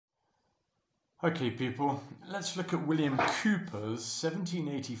Okay, people, let's look at William Cowper's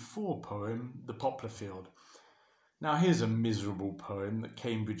 1784 poem, The Poplar Field. Now, here's a miserable poem that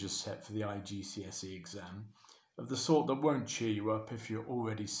Cambridge has set for the IGCSE exam, of the sort that won't cheer you up if you're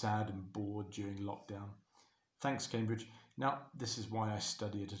already sad and bored during lockdown. Thanks, Cambridge. Now, this is why I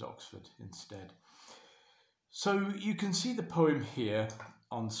studied at Oxford instead. So you can see the poem here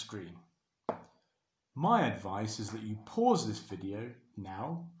on screen. My advice is that you pause this video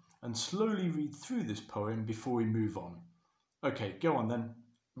now and slowly read through this poem before we move on. Okay, go on then,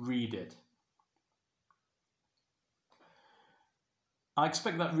 read it. I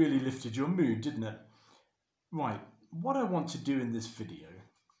expect that really lifted your mood, didn't it? Right, what I want to do in this video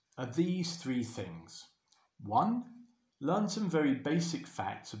are these three things. 1, learn some very basic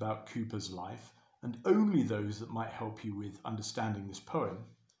facts about Cowper's life, and only those that might help you with understanding this poem.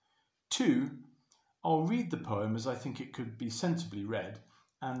 2, I'll read the poem as I think it could be sensibly read.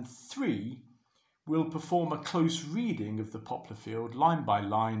 And 3, we'll perform a close reading of the Poplar Field, line by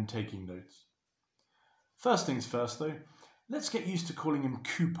line, taking notes. First things first though, let's get used to calling him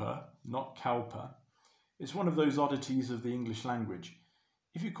Cowper, not Cowper. It's one of those oddities of the English language.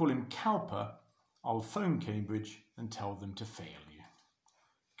 If you call him Cowper, I'll phone Cambridge and tell them to fail you.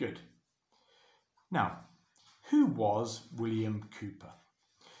 Good. Now, who was William Cowper?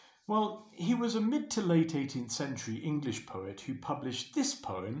 Well, he was a mid to late 18th century English poet who published this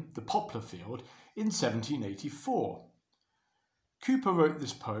poem, The Poplar Field, in 1784. Cowper wrote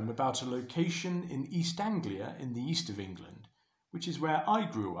this poem about a location in East Anglia in the east of England, which is where I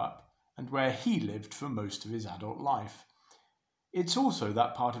grew up and where he lived for most of his adult life. It's also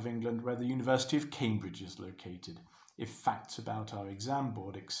that part of England where the University of Cambridge is located, if facts about our exam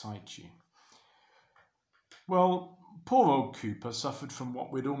board excite you. Well, poor old Cowper suffered from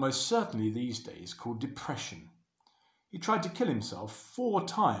what we'd almost certainly these days call depression. He tried to kill himself 4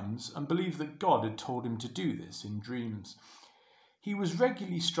 times and believed that God had told him to do this in dreams. He was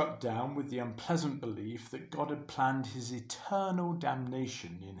regularly struck down with the unpleasant belief that God had planned his eternal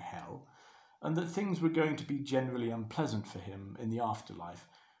damnation in hell, and that things were going to be generally unpleasant for him in the afterlife,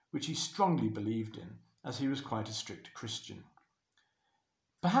 which he strongly believed in, as he was quite a strict Christian.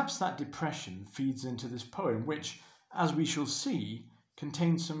 Perhaps that depression feeds into this poem, which, as we shall see,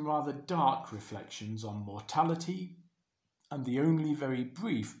 contains some rather dark reflections on mortality and the only very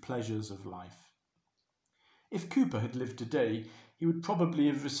brief pleasures of life. If Cowper had lived today, he would probably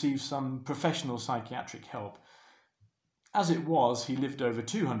have received some professional psychiatric help. As it was, he lived over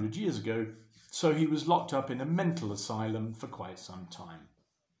 200 years ago, so he was locked up in a mental asylum for quite some time.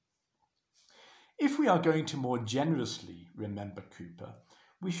 If we are going to more generously remember Cowper,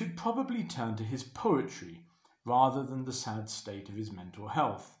 we should probably turn to his poetry rather than the sad state of his mental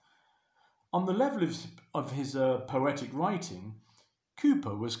health. On the level of his poetic writing,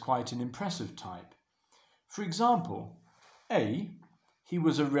 Cowper was quite an impressive type. For example, A, he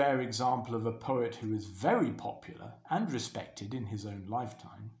was a rare example of a poet who was very popular and respected in his own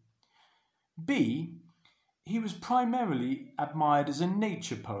lifetime. B, he was primarily admired as a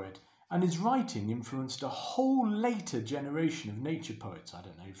nature poet, and his writing influenced a whole later generation of nature poets. I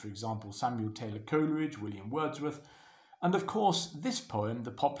don't know, for example, Samuel Taylor Coleridge, William Wordsworth, and of course this poem,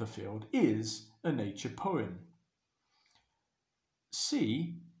 The Poplar Field, is a nature poem.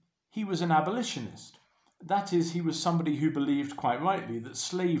 C, he was an abolitionist. That is, he was somebody who believed quite rightly that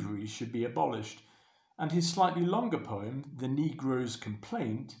slavery should be abolished, and his slightly longer poem, The Negro's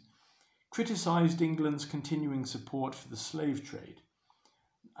Complaint, criticised England's continuing support for the slave trade.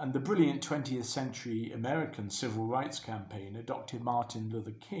 And the brilliant 20th century American civil rights campaigner Dr. Martin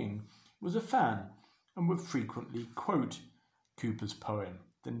Luther King was a fan and would frequently quote Cowper's poem,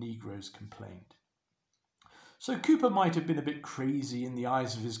 The Negro's Complaint. So Cowper might have been a bit crazy in the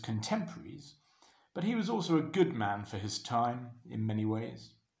eyes of his contemporaries, but he was also a good man for his time in many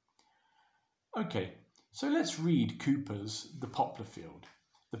ways. Okay, so let's read Cowper's The Poplar Field,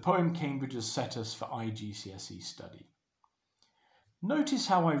 the poem Cambridge has set us for IGCSE study. Notice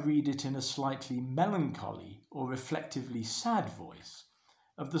how I read it in a slightly melancholy or reflectively sad voice,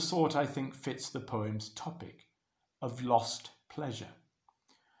 of the sort I think fits the poem's topic, of lost pleasure.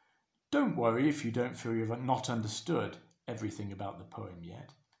 Don't worry if you don't feel you've not understood everything about the poem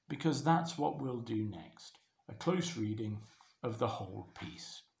yet, because that's what we'll do next, a close reading of the whole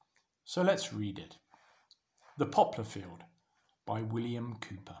piece. So let's read it. The Poplar Field by William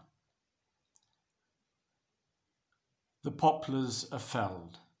Cowper. The poplars are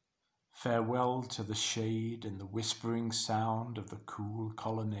felled. Farewell to the shade and the whispering sound of the cool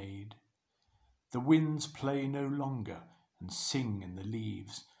colonnade. The winds play no longer and sing in the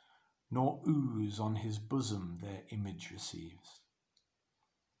leaves, nor ooze on his bosom their image receives.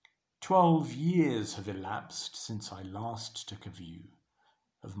 12 years have elapsed since I last took a view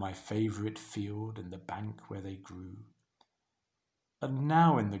of my favourite field and the bank where they grew. And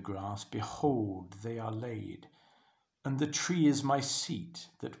now in the grass, behold, they are laid, and the tree is my seat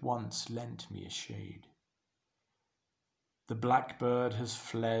that once lent me a shade. The blackbird has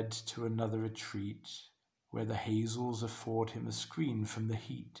fled to another retreat, where the hazels afford him a screen from the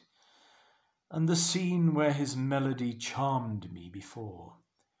heat, and the scene where his melody charmed me before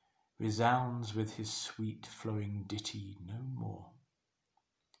resounds with his sweet flowing ditty no more.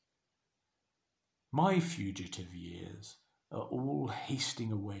 My fugitive years are all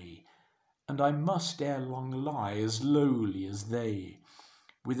hasting away, and I must ere long lie as lowly as they,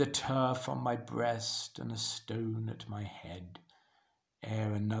 with a turf on my breast and a stone at my head,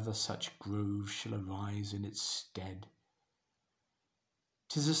 ere another such grove shall arise in its stead.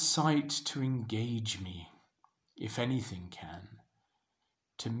 'Tis a sight to engage me, if anything can,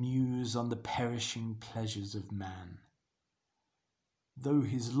 to muse on the perishing pleasures of man. Though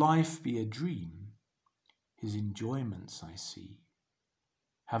his life be a dream, his enjoyments, I see,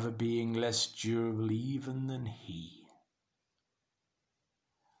 have a being less durable even than he.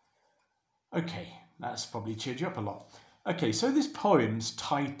 Okay, that's probably cheered you up a lot. Okay, so this poem's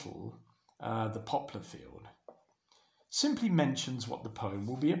title, The Poplar Field, simply mentions what the poem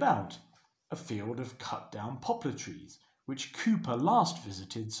will be about, a field of cut down poplar trees, which Cowper last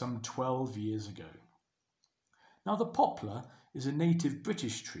visited some 12 years ago. Now the poplar is a native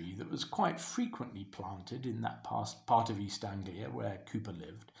British tree that was quite frequently planted in that part of East Anglia where Cowper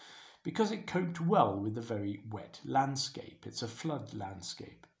lived, because it coped well with the very wet landscape. It's a flood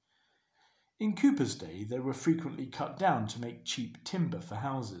landscape. In Cowper's day, they were frequently cut down to make cheap timber for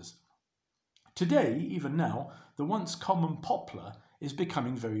houses. Today, even now, the once common poplar is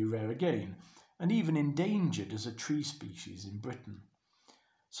becoming very rare again, and even endangered as a tree species in Britain.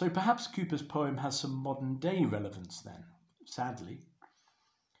 So perhaps Cowper's poem has some modern-day relevance then, sadly.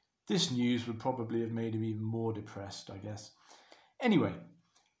 This news would probably have made him even more depressed, I guess. Anyway,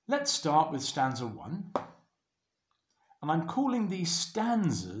 let's start with stanza 1. And I'm calling these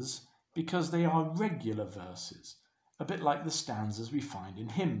stanzas because they are regular verses, a bit like the stanzas we find in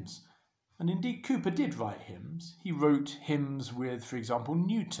hymns. And indeed, Cowper did write hymns. He wrote hymns with, for example,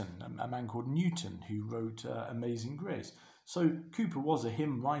 Newton, a man called Newton, who wrote Amazing Grace. So Cowper was a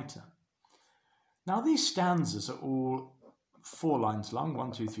hymn writer. Now these stanzas are all 4 lines long,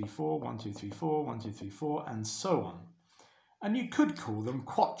 1, 2, 3, 4, 1, 2, 3, 4, 1, 2, 3, 4, and so on. And you could call them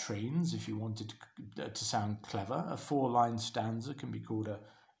quatrains if you wanted to sound clever. A 4-line stanza can be called a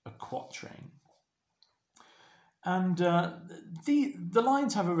quatrain. And the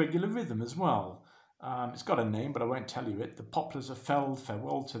lines have a regular rhythm as well. It's got a name, but I won't tell you it. The poplars are felled,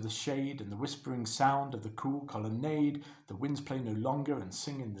 farewell to the shade, and the whispering sound of the cool colonnade. The winds play no longer and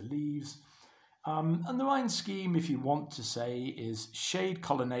sing in the leaves. And the rhyme scheme, if you want to say, is shade,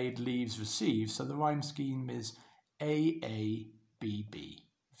 colonnade, leaves, receive. So the rhyme scheme is A-A-B-B.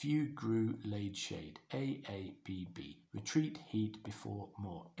 View, grew, laid, shade. A-A-B-B. Retreat, heat, before,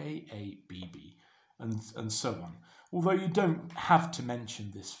 more. A-A-B-B. And so on. Although you don't have to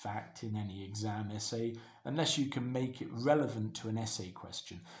mention this fact in any exam essay unless you can make it relevant to an essay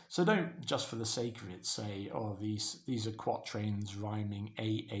question. So don't, just for the sake of it, say, oh, these are quatrains rhyming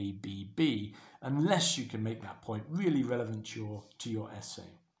A-A-B-B, unless you can make that point really relevant to your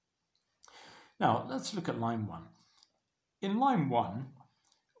essay. Now, let's look at line 1. In line 1,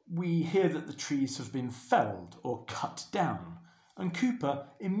 we hear that the trees have been felled or cut down, and Cowper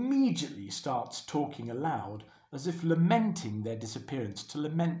immediately starts talking aloud as if lamenting their disappearance. To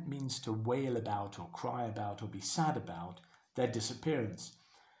lament means to wail about or cry about or be sad about their disappearance.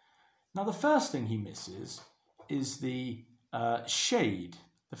 Now the first thing he misses is the shade.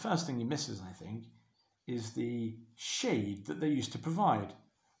 The first thing he misses, I think, is the shade that they used to provide.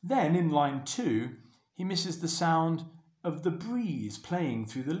 Then in line 2, he misses the sound of the breeze playing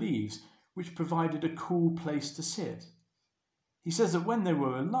through the leaves, which provided a cool place to sit. He says that when they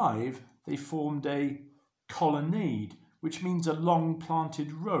were alive, they formed a colonnade, which means a long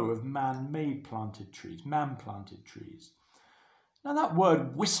planted row of man-made planted trees, man-planted trees. Now that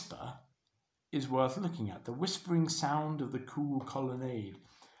word whisper is worth looking at, the whispering sound of the cool colonnade.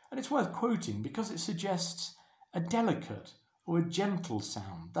 And it's worth quoting because it suggests a delicate or a gentle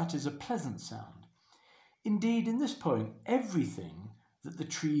sound, that is, a pleasant sound. Indeed, in this poem, everything that the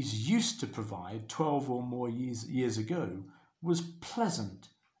trees used to provide 12 or more years ago was pleasant,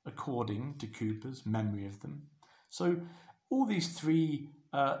 according to Cowper's memory of them. So all these 3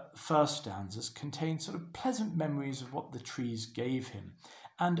 first stanzas contain sort of pleasant memories of what the trees gave him.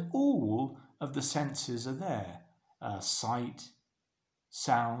 And all of the senses are there. Sight,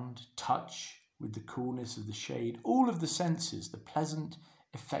 sound, touch with the coolness of the shade, all of the senses, the pleasant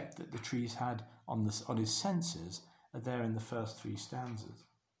effect that the trees had on his senses are there in the first three stanzas.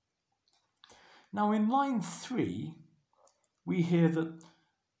 Now in line 3, we hear that,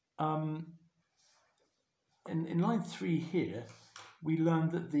 in line 3 here, we learn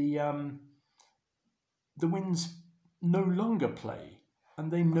that the winds no longer play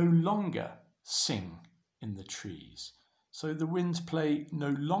and they no longer sing in the trees. So the winds play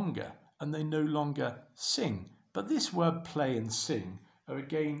no longer and they no longer sing. But this word play and sing are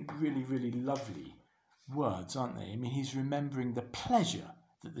again really, really lovely words, aren't they? I mean, he's remembering the pleasure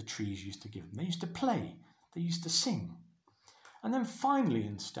that the trees used to give him. They used to play, they used to sing. And then finally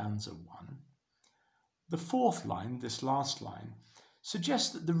in stanza 1, the fourth line, this last line, suggests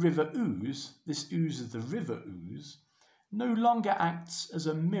that the river Ouse, this ooze of the river Ouse, no longer acts as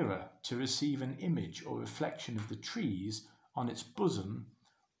a mirror to receive an image or reflection of the trees on its bosom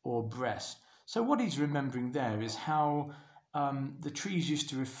or breast. So what he's remembering there is how the trees used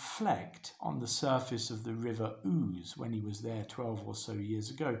to reflect on the surface of the river Ouse when he was there 12 or so years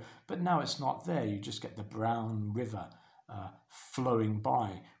ago. But now it's not there. You just get the brown river flowing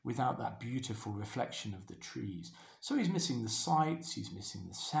by without that beautiful reflection of the trees. So he's missing the sights, he's missing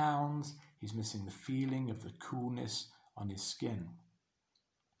the sounds, he's missing the feeling of the coolness on his skin.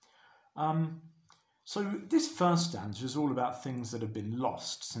 So this first stanza is all about things that have been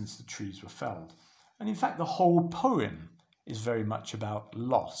lost since the trees were felled. And in fact, the whole poem is very much about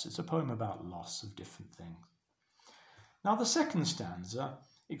loss. It's a poem about loss of different things. Now, the second stanza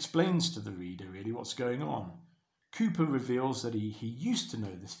explains to the reader really what's going on. Cowper reveals that he used to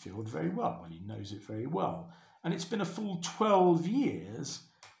know this field very well. Well, he knows it very well. And it's been a full 12 years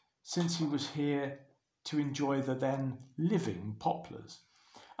since he was here to enjoy the then living poplars.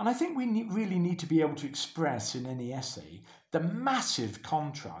 And I think we really need to be able to express in any essay the massive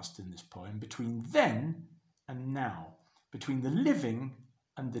contrast in this poem between then and now, between the living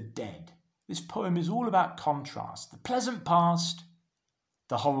and the dead. This poem is all about contrast, the pleasant past,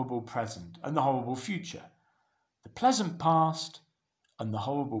 the horrible present, and the horrible future. The pleasant past and the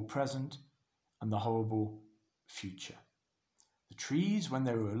horrible present and the horrible future. The trees, when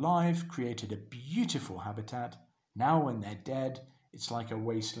they were alive, created a beautiful habitat. Now when they're dead, it's like a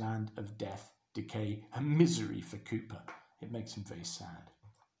wasteland of death, decay, and misery for Cowper. It makes him very sad.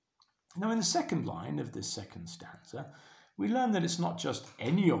 Now in the second line of this second stanza, we learn that it's not just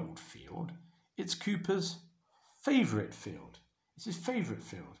any old field, it's Cowper's favourite field. It's his favourite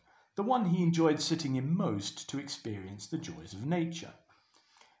field, the one he enjoyed sitting in most to experience the joys of nature.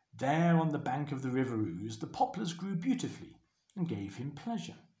 There on the bank of the river Ouse, the poplars grew beautifully and gave him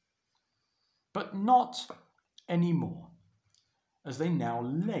pleasure. But not any more, as they now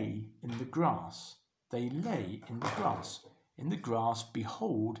lay in the grass. They lay in the grass. In the grass,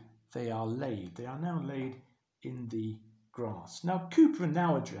 behold, they are laid. They are now laid in the grass. Now, Cowper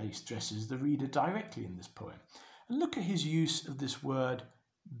now addresses the reader directly in this poem. And look at his use of this word,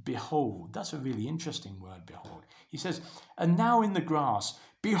 behold. That's a really interesting word, behold. He says, and now in the grass,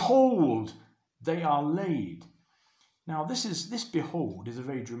 behold, they are laid. Now, this behold is a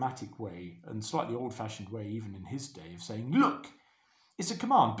very dramatic way and slightly old-fashioned way, even in his day, of saying, look. It's a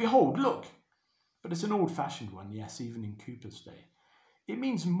command, behold, look. But it's an old-fashioned one, yes, even in Cowper's day. It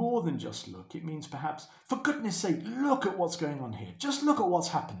means more than just look. It means perhaps, for goodness sake, look at what's going on here. Just look at what's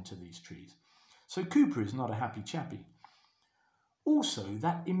happened to these trees. So Cowper is not a happy chappy. Also,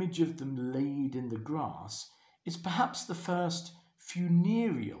 that image of them laid in the grass is perhaps the first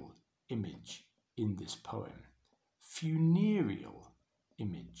funereal image in this poem. Funereal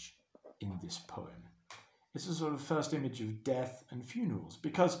image in this poem. It's a sort of first image of death and funerals,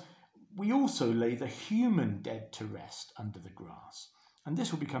 because we also lay the human dead to rest under the grass. And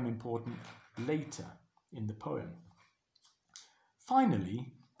this will become important later in the poem.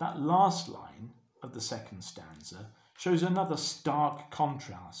 Finally, that last line of the second stanza shows another stark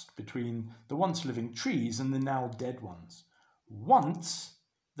contrast between the once living trees and the now dead ones. Once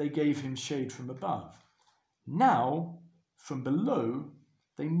they gave him shade from above. Now, from below,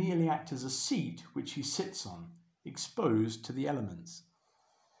 they merely act as a seat which he sits on, exposed to the elements.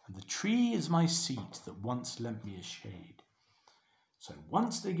 And the tree is my seat that once lent me a shade. So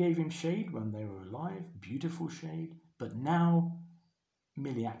once they gave him shade when they were alive, beautiful shade, but now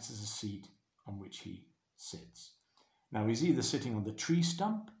merely acts as a seat on which he sits. Now he's either sitting on the tree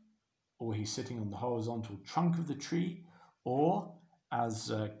stump, or he's sitting on the horizontal trunk of the tree, or,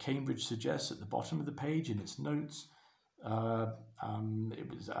 as Cambridge suggests at the bottom of the page in its notes, the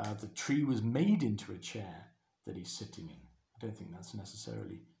tree was made into a chair that he's sitting in. I don't think that's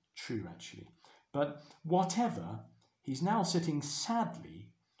necessarily true, actually. But whatever, He's now sitting sadly,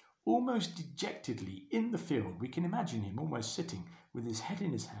 almost dejectedly in the field. We can imagine him almost sitting with his head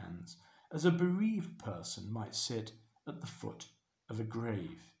in his hands, as a bereaved person might sit at the foot of a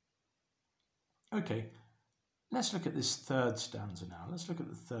grave. Okay, let's look at this third stanza now. Let's look at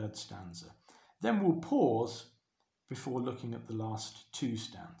the third stanza. Then we'll pause before looking at the last two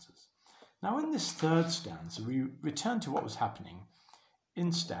stanzas. Now in this third stanza, we return to what was happening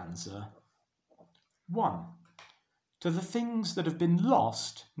in stanza 1, to the things that have been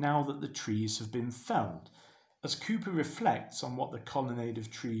lost now that the trees have been felled, as Cowper reflects on what the colonnade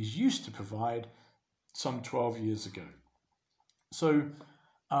of trees used to provide some 12 years ago. So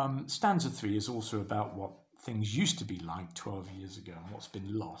stanza 3 is also about what things used to be like 12 years ago and what's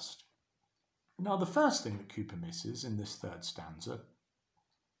been lost. Now the first thing that Cowper misses in this third stanza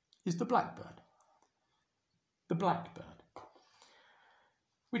is the blackbird. The blackbird,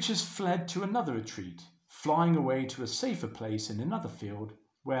 which has fled to another retreat, flying away to a safer place in another field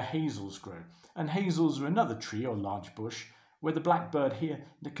where hazels grow. And hazels are another tree or large bush where the blackbird here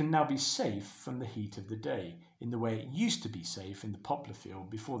can now be safe from the heat of the day, in the way it used to be safe in the Poplar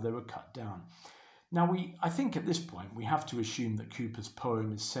Field before they were cut down. Now I think at this point we have to assume that Cowper's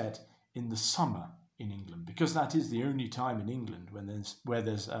poem is set in the summer in England, because that is the only time in England when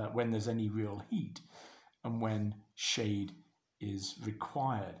there's any real heat and when shade is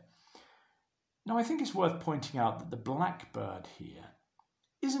required. Now I think it's worth pointing out that the blackbird here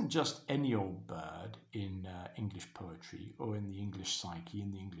isn't just any old bird in English poetry or in the English psyche,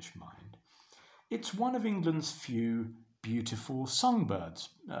 in the English mind. It's one of England's few beautiful songbirds.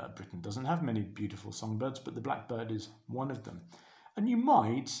 Britain doesn't have many beautiful songbirds, but the blackbird is one of them. And you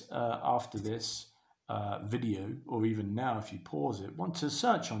might, after this video, or even now if you pause it, want to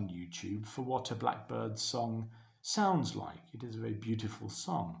search on YouTube for what a blackbird song sounds like. It is a very beautiful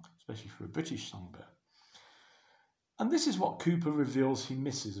song, especially for a British songbird. And this is what Cowper reveals he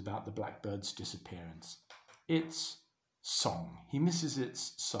misses about the blackbird's disappearance. Its song. He misses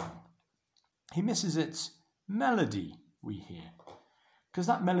its song. He misses its melody, we hear, because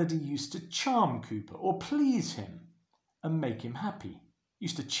that melody used to charm Cowper or please him and make him happy.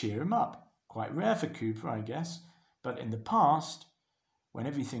 Used to cheer him up. Quite rare for Cowper, I guess, but in the past, when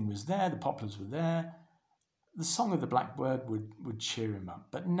everything was there, the poplars were there, the song of the blackbird would cheer him up.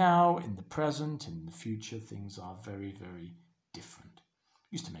 But now, in the present, in the future, things are very, very different.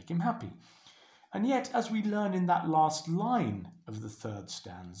 Used to make him happy. And yet, as we learn in that last line of the third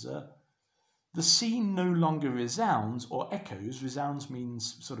stanza, the scene no longer resounds or echoes. Resounds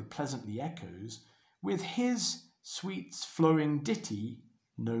means sort of pleasantly echoes, with his sweet flowing ditty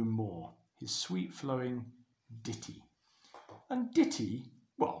no more. His sweet flowing ditty. And ditty,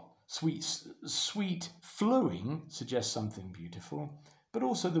 well, sweet flowing suggests something beautiful, but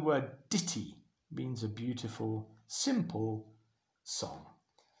also the word ditty means a beautiful, simple song.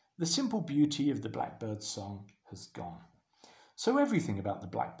 The simple beauty of the blackbird's song has gone. So everything about the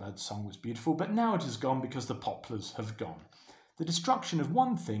blackbird's song was beautiful, but now it has gone because the poplars have gone. The destruction of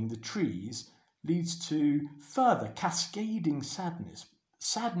one thing, the trees, leads to further cascading sadness,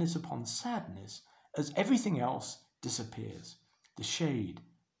 sadness upon sadness, as everything else disappears. The shade,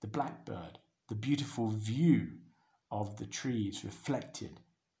 the blackbird, the beautiful view of the trees reflected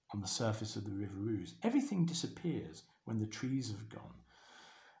on the surface of the River Ouse. Everything disappears when the trees have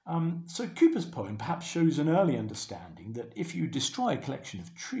gone. So Cowper's poem perhaps shows an early understanding that if you destroy a collection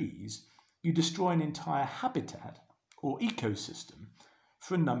of trees, you destroy an entire habitat or ecosystem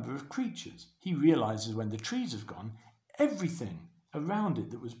for a number of creatures. He realizes when the trees have gone, everything around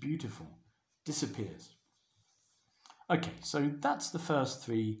it that was beautiful disappears. Okay, so that's the first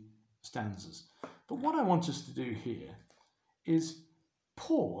three stanzas. But what I want us to do here is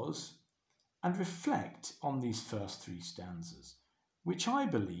pause and reflect on these first three stanzas, which I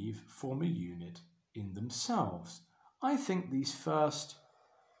believe form a unit in themselves. I think these first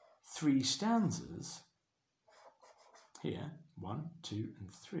three stanzas here, 1, 2,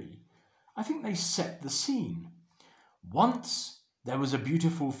 and 3, I think they set the scene. Once there was a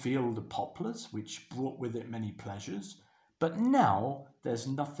beautiful field of poplars, which brought with it many pleasures, but now there's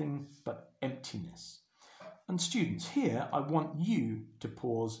nothing but emptiness. And students, here I want you to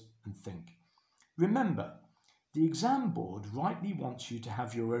pause and think. Remember, the exam board rightly wants you to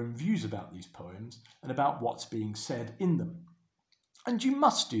have your own views about these poems and about what's being said in them. And you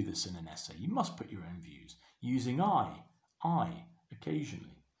must do this in an essay. You must put your own views, using I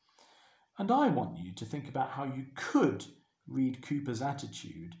occasionally. And I want you to think about how you could read Cowper's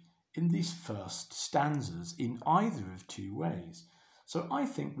attitude in these first stanzas in either of two ways. So I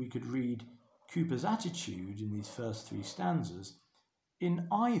think we could read Cowper's attitude in these first three stanzas in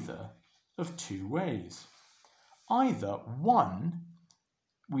either of two ways. either one,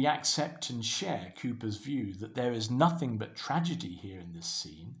 we accept and share Cowper's view that there is nothing but tragedy here in this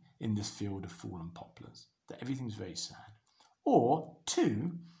scene, in this field of fallen poplars, that everything's very sad. Or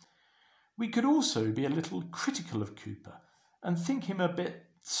two, we could also be a little critical of Cowper and think him a bit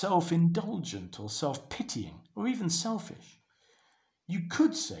self-indulgent or self-pitying or even selfish. You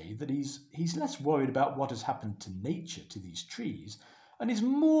could say that he's less worried about what has happened to nature, to these trees, and is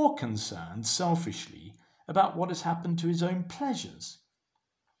more concerned selfishly about what has happened to his own pleasures.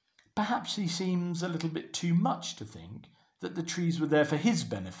 Perhaps he seems a little bit too much to think that the trees were there for his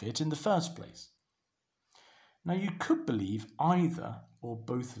benefit in the first place. Now you could believe either or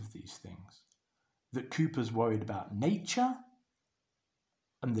both of these things, that Cowper's worried about nature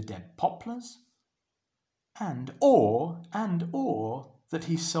and the dead poplars, and or that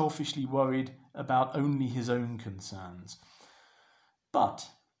he's selfishly worried about only his own concerns. But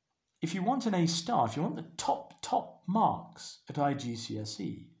if you want an A star, if you want the top marks at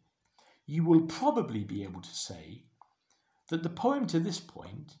IGCSE, you will probably be able to say that the poem to this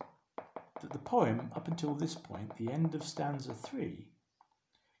point, that the poem up until this point, the end of stanza 3,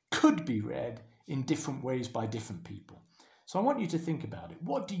 could be read in different ways by different people. So I want you to think about it.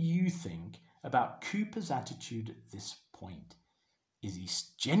 What do you think about Cowper's attitude at this point? Is he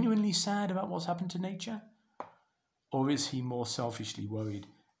genuinely sad about what's happened to nature? Or is he more selfishly worried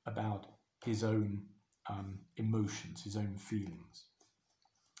about his own emotions, his own feelings?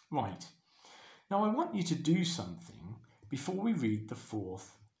 Right. Now I want you to do something before we read the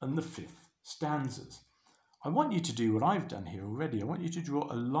 4th and the 5th stanzas. I want you to do what I've done here already. I want you to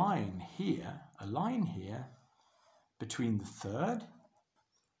draw a line here between the 3rd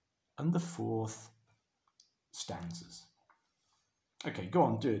and the 4th stanzas. Okay, go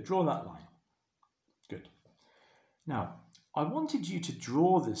on, do it. Draw that line. Good. Now, I wanted you to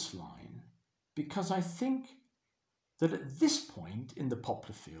draw this line because I think that at this point in the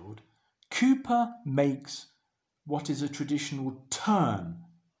Poplar Field, Cowper makes what is a traditional turn,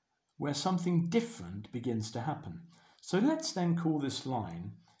 where something different begins to happen. So let's then call this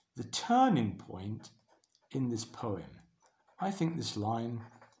line the turning point in this poem. I think this line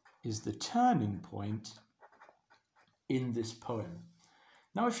is the turning point in this poem.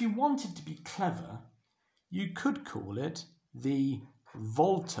 Now, if you wanted to be clever, you could call it the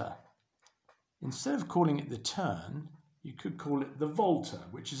volta. Instead of calling it the turn, you could call it the volta,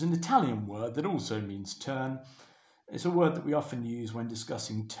 which is an Italian word that also means turn. It's a word that we often use when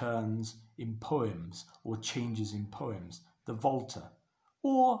discussing turns in poems or changes in poems, the volta,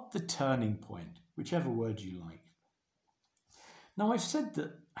 or the turning point, whichever word you like. Now, I've said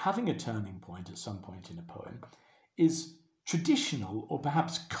that having a turning point at some point in a poem is traditional or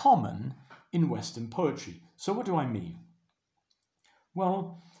perhaps common in Western poetry. So what do I mean?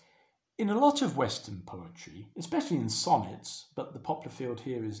 Well, in a lot of Western poetry, especially in sonnets, but the Poplar Field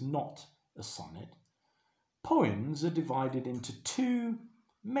here is not a sonnet, poems are divided into two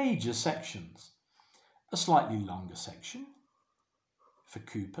major sections. A slightly longer section, for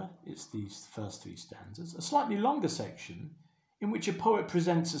Cowper, it's these first 3 stanzas, a slightly longer section in which a poet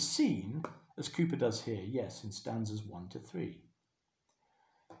presents a scene, as Cowper does here, yes, in stanzas 1 to 3.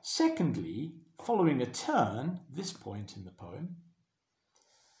 Secondly, following a turn, this point in the poem,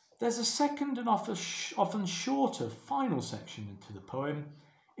 there's a second and often shorter final section into the poem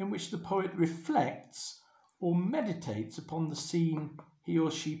in which the poet reflects or meditates upon the scene he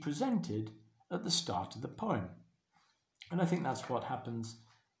or she presented at the start of the poem. And I think that's what happens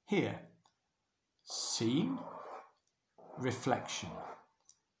here. Scene, reflection.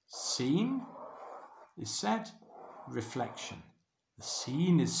 Scene is set, reflection. The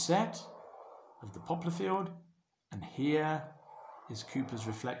scene is set of the Poplar Field, and here is Cowper's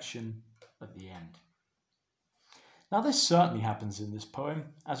reflection at the end. Now, this certainly happens in this poem,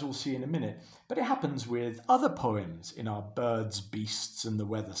 as we'll see in a minute, but it happens with other poems in our Birds, Beasts and the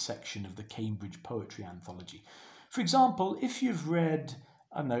Weather section of the Cambridge Poetry Anthology. For example, if you've read,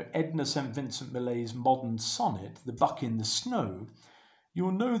 Edna St. Vincent Millay's modern sonnet, The Buck in the Snow,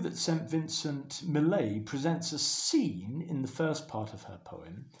 you'll know that St. Vincent Millay presents a scene in the first part of her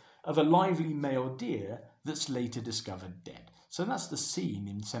poem of a lively male deer that's later discovered dead. So that's the scene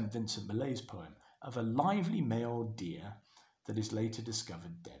in St. Vincent Millay's poem, of a lively male deer that is later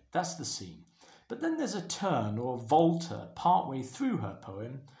discovered dead. That's the scene. But then there's a turn or volta partway through her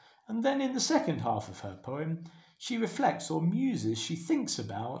poem, and then in the second half of her poem, she reflects or muses, she thinks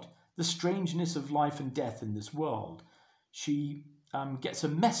about the strangeness of life and death in this world. She gets a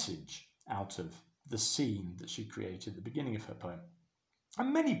message out of the scene that she created at the beginning of her poem.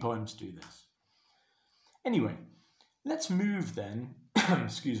 And many poems do this. Anyway, let's move then,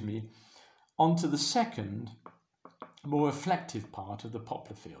 onto the second a more reflective part of the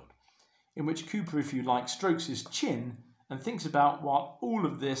Poplar Field, in which Cowper, if you like, strokes his chin and thinks about what all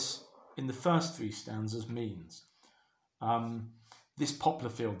of this in the first three stanzas means. This poplar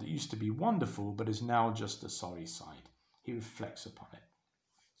field that used to be wonderful but is now just a sorry sight. He reflects upon it.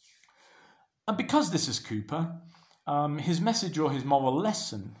 And because this is Cowper, his message or his moral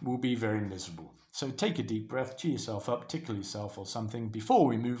lesson will be very miserable. So take a deep breath, cheer yourself up, tickle yourself or something before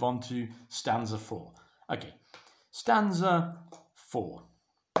we move on to stanza 4. Okay, stanza 4.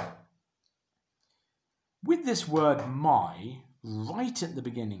 With this word my, right at the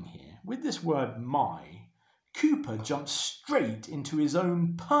beginning here, with this word my, Cowper jumps straight into his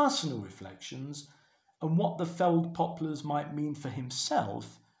own personal reflections and what the felled poplars might mean for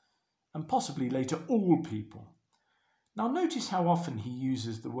himself and possibly later all people. Now notice how often he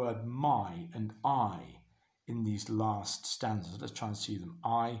uses the word my and I in these last stanzas. Let's try and see them.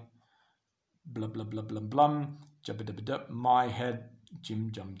 I, blah, blah, blah, blah, blum, jubba-dubba-dub, my head,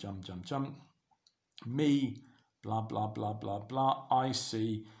 jim, jum, jum, jum, jum, me, blah, blah, blah, blah, blah, I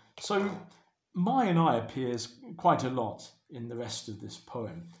see. So my and I appears quite a lot in the rest of this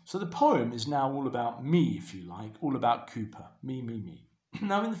poem. So the poem is now all about me, if you like, all about Cowper, me, me, me.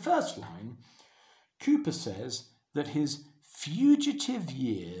 Now in the first line, Cowper says that his fugitive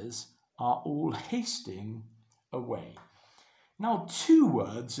years are all hasting away. Now 2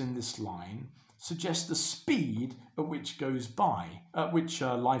 words in this line suggest the speed at which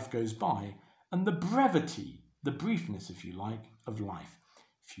life goes by, and the brevity, the briefness, if you like, of life.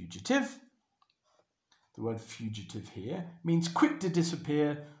 Fugitive. The word fugitive here means quick to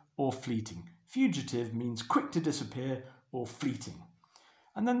disappear or fleeting. Fugitive means quick to disappear or fleeting.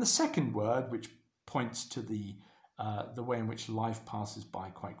 And then the second word, which points to the way in which life passes by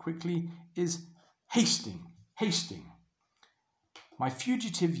quite quickly, is hasting. Hasting. My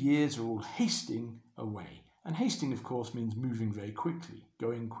fugitive years are all hasting away. And hasting, of course, means moving very quickly,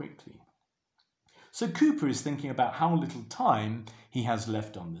 going quickly. So Cowper is thinking about how little time he has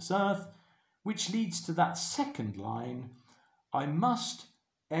left on this earth, which leads to that second line, I must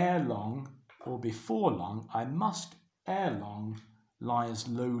ere long, or before long, I must ere long lie as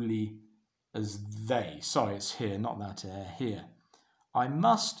lowly as they. Sorry, it's here, not that ere, here. I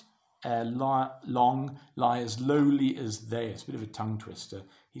must ere long lie as lowly as they. It's a bit of a tongue twister.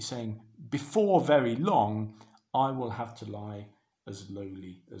 He's saying, before very long, I will have to lie as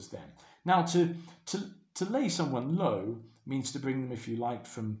lowly as them. Now, to lay someone low means to bring them, if you like,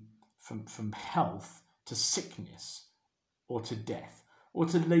 from health to sickness or to death, or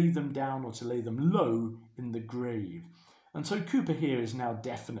to lay them down or to lay them low in the grave. And so Cowper here is now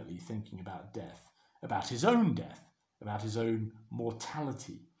definitely thinking about death, about his own death, about his own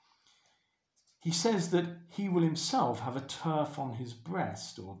mortality. He says that he will himself have a turf on his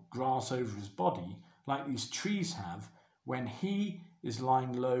breast or grass over his body, like these trees have, when he is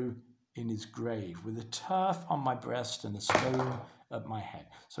lying low in his grave, with a turf on my breast and a stone at my head.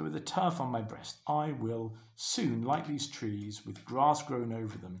 So with a turf on my breast, I will soon, like these trees, with grass grown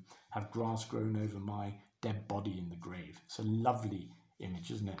over them, have grass grown over my dead body in the grave. It's a lovely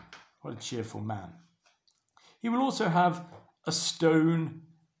image, isn't it? What a cheerful man. He will also have a stone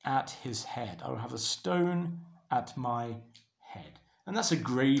at his head. I will have a stone at my head. And that's a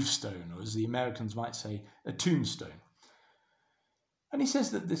gravestone, or as the Americans might say, a tombstone. And he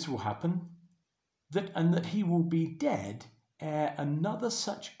says that this will happen, and that he will be dead ere another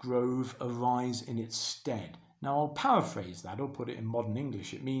such grove arise in its stead. Now I'll paraphrase that or put it in modern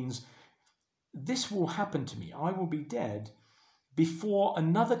English. It means, this will happen to me. I will be dead before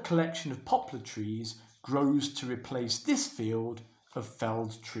another collection of poplar trees grows to replace this field of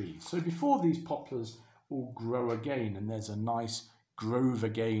felled trees. So before these poplars all grow again and there's a nice grove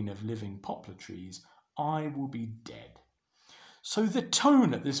again of living poplar trees, I will be dead. So the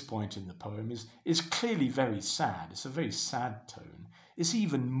tone at this point in the poem is clearly very sad. It's a very sad tone. It's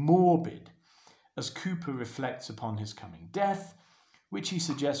even morbid as Cowper reflects upon his coming death, which he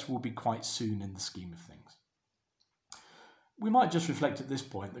suggests will be quite soon in the scheme of things. We might just reflect at this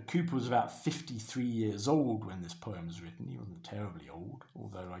point that Cowper was about 53 years old when this poem was written. He wasn't terribly old,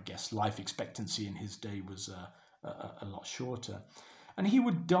 although I guess life expectancy in his day was a lot shorter. And he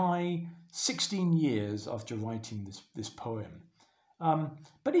would die 16 years after writing this poem.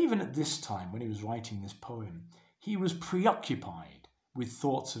 But even at this time, when he was writing this poem, he was preoccupied with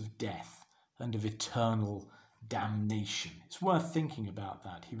thoughts of death and of eternal damnation. It's worth thinking about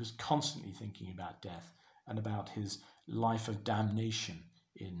that. He was constantly thinking about death and about his life of damnation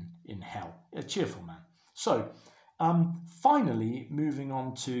in hell. A cheerful man. So, finally, moving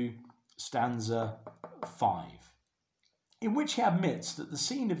on to stanza 5, in which he admits that the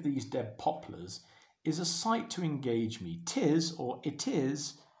scene of these dead poplars is a sight to engage me. 'Tis, or it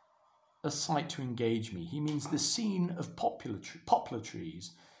is, a sight to engage me. He means the scene of poplar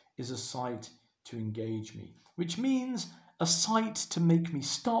trees is a sight to engage me, which means a sight to make me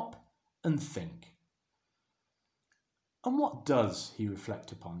stop and think. And what does he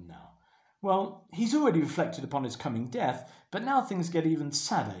reflect upon now? Well, he's already reflected upon his coming death, but now things get even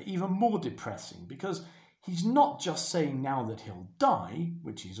sadder, even more depressing, because he's not just saying now that he'll die,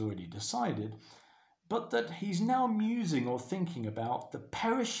 which he's already decided, but that he's now musing or thinking about the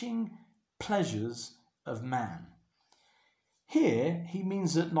perishing pleasures of man. Here, he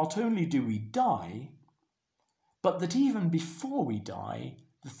means that not only do we die, but that even before we die,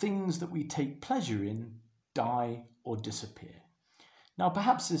 the things that we take pleasure in die or disappear. Now,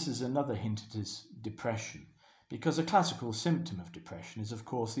 perhaps this is another hint at his depression, because a classical symptom of depression is, of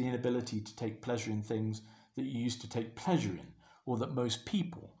course, the inability to take pleasure in things that you used to take pleasure in, or that most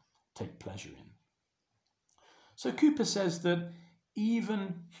people take pleasure in. So Cowper says that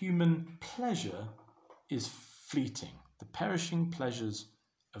even human pleasure is fleeting, the perishing pleasures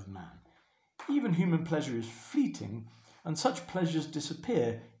of man. Even human pleasure is fleeting, and such pleasures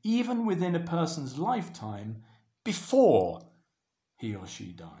disappear even within a person's lifetime before he or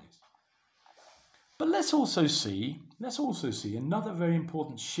she dies. But let's also see another very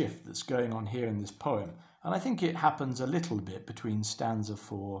important shift that's going on here in this poem, and I think it happens a little bit between stanza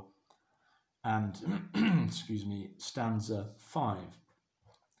 4 and stanza 5.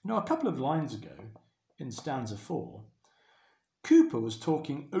 Now, a couple of lines ago, in stanza 4, Cowper was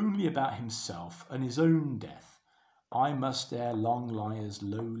talking only about himself and his own death. I must ere long lie as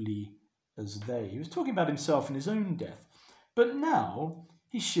lowly as they. He was talking about himself and his own death. But now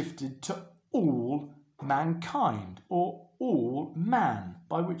he shifted to all mankind, or all man,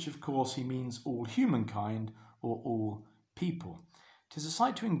 by which of course he means all humankind or all people. 'Tis a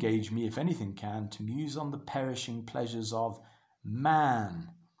sight to engage me, if anything can, to muse on the perishing pleasures of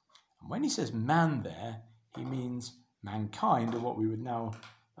man. And when he says man there, he means mankind, or what we would now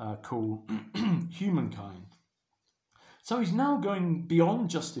call humankind. So he's now going beyond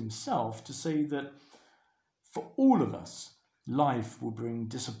just himself to say that for all of us, life will bring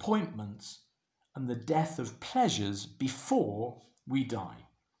disappointments and the death of pleasures before we die.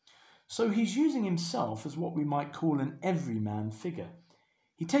 So he's using himself as what we might call an everyman figure.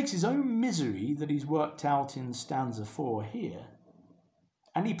 He takes his own misery that he's worked out in stanza 4 here,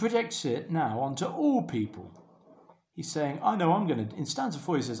 and he projects it now onto all people. He's saying, in stanza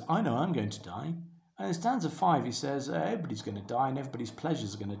 4 he says, I know I'm going to die. And in stanza 5 he says, everybody's going to die and everybody's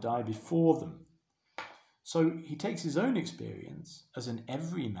pleasures are going to die before them. So he takes his own experience as an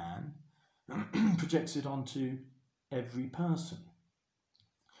everyman, projects it onto every person.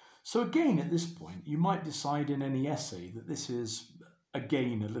 So again, at this point, you might decide in any essay that this is,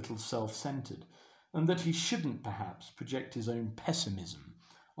 again, a little self-centred, and that he shouldn't perhaps project his own pessimism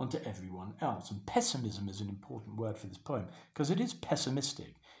onto everyone else. And pessimism is an important word for this poem, because it is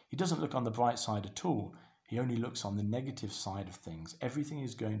pessimistic. He doesn't look on the bright side at all. He only looks on the negative side of things. Everything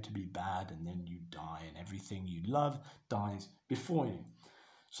is going to be bad, and then you die, and everything you love dies before you.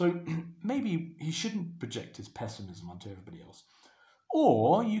 So maybe he shouldn't project his pessimism onto everybody else.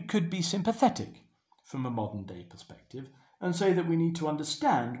 Or you could be sympathetic from a modern day perspective and say that we need to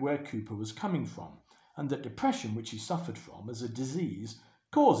understand where Cowper was coming from, and that depression, which he suffered from as a disease,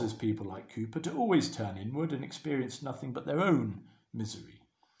 causes people like Cowper to always turn inward and experience nothing but their own misery.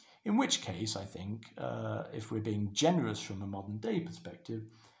 In which case, I think, if we're being generous from a modern day perspective,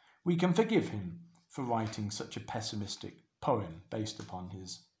 we can forgive him for writing such a pessimistic poem based upon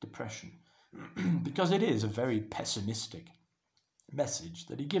his depression, because it is a very pessimistic message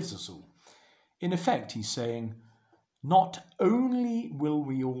that he gives us all. In effect, he's saying, not only will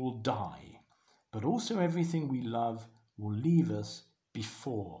we all die, but also everything we love will leave us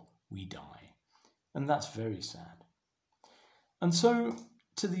before we die. And that's very sad. And so,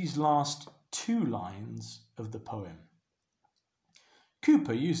 to these last 2 lines of the poem,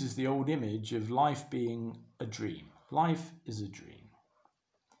 Cowper uses the old image of life being a dream. Life is a dream.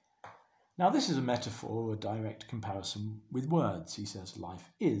 Now, this is a metaphor or a direct comparison with words. He says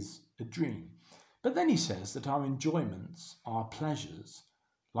life is a dream. But then he says that our enjoyments, our pleasures,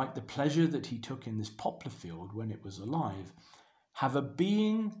 like the pleasure that he took in this poplar field when it was alive, have a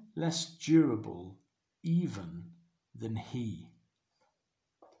being less durable even than he.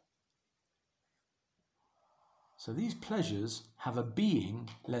 So these pleasures have a being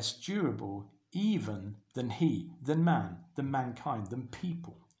less durable even than he, than man, than mankind, than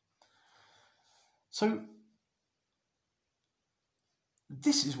people. So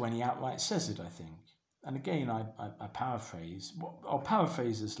this is when he outright says it, I think. And again, I paraphrase. I'll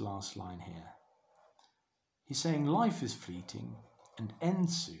paraphrase this last line here. He's saying life is fleeting and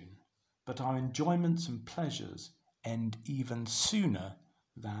ends soon, but our enjoyments and pleasures end even sooner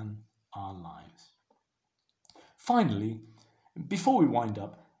than our lives. Finally, before we wind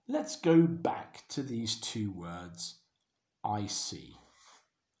up, let's go back to these two words, I see.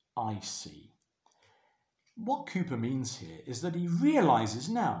 I see. What Cowper means here is that he realises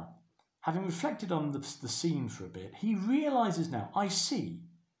now, having reflected on the scene for a bit, he realises now, I see.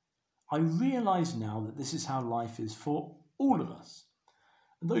 I realise now that this is how life is for all of us.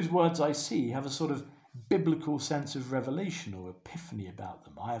 And those words I see have a sort of biblical sense of revelation or epiphany about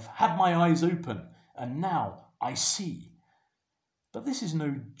them. I have had my eyes open and now I see. But this is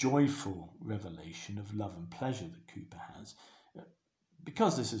no joyful revelation of love and pleasure that Cowper has.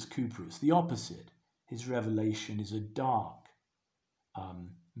 Because this is Cowper, it's the opposite. His revelation is a dark,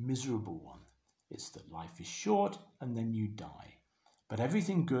 miserable one. It's that life is short and then you die. But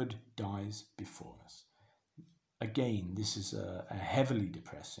everything good dies before us. Again, this is a heavily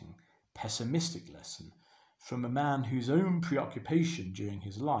depressing, pessimistic lesson from a man whose own preoccupation during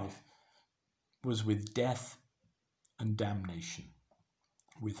his life was with death and damnation,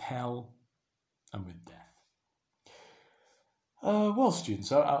 with hell and with death. Well,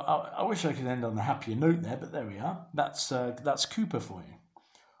 students, I wish I could end on a happier note there, but there we are. That's Cowper for you.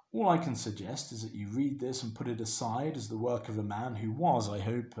 All I can suggest is that you read this and put it aside as the work of a man who was, I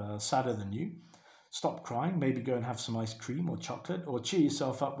hope, sadder than you. Stop crying, maybe go and have some ice cream or chocolate, or cheer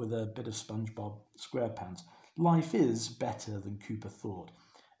yourself up with a bit of SpongeBob SquarePants. Life is better than Cowper thought,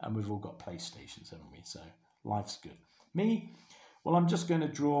 and we've all got PlayStations, haven't we? So life's good. Me? Well, I'm just going to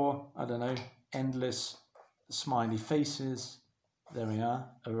draw, I don't know, endless smiley faces. There we are,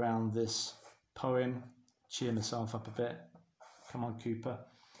 around this poem. Cheer myself up a bit. Come on, Cowper.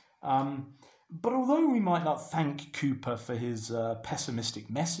 But although we might not thank Cowper for his pessimistic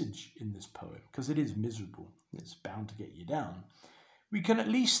message in this poem, because it is miserable, it's bound to get you down, we can at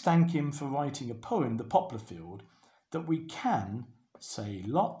least thank him for writing a poem, The Poplar Field, that we can say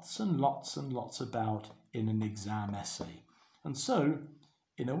lots and lots and lots about in an exam essay. And so,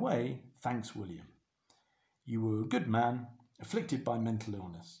 in a way, thanks, William. You were a good man, afflicted by mental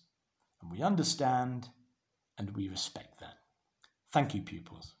illness, and we understand and we respect that. Thank you,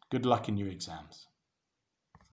 pupils. Good luck in your exams.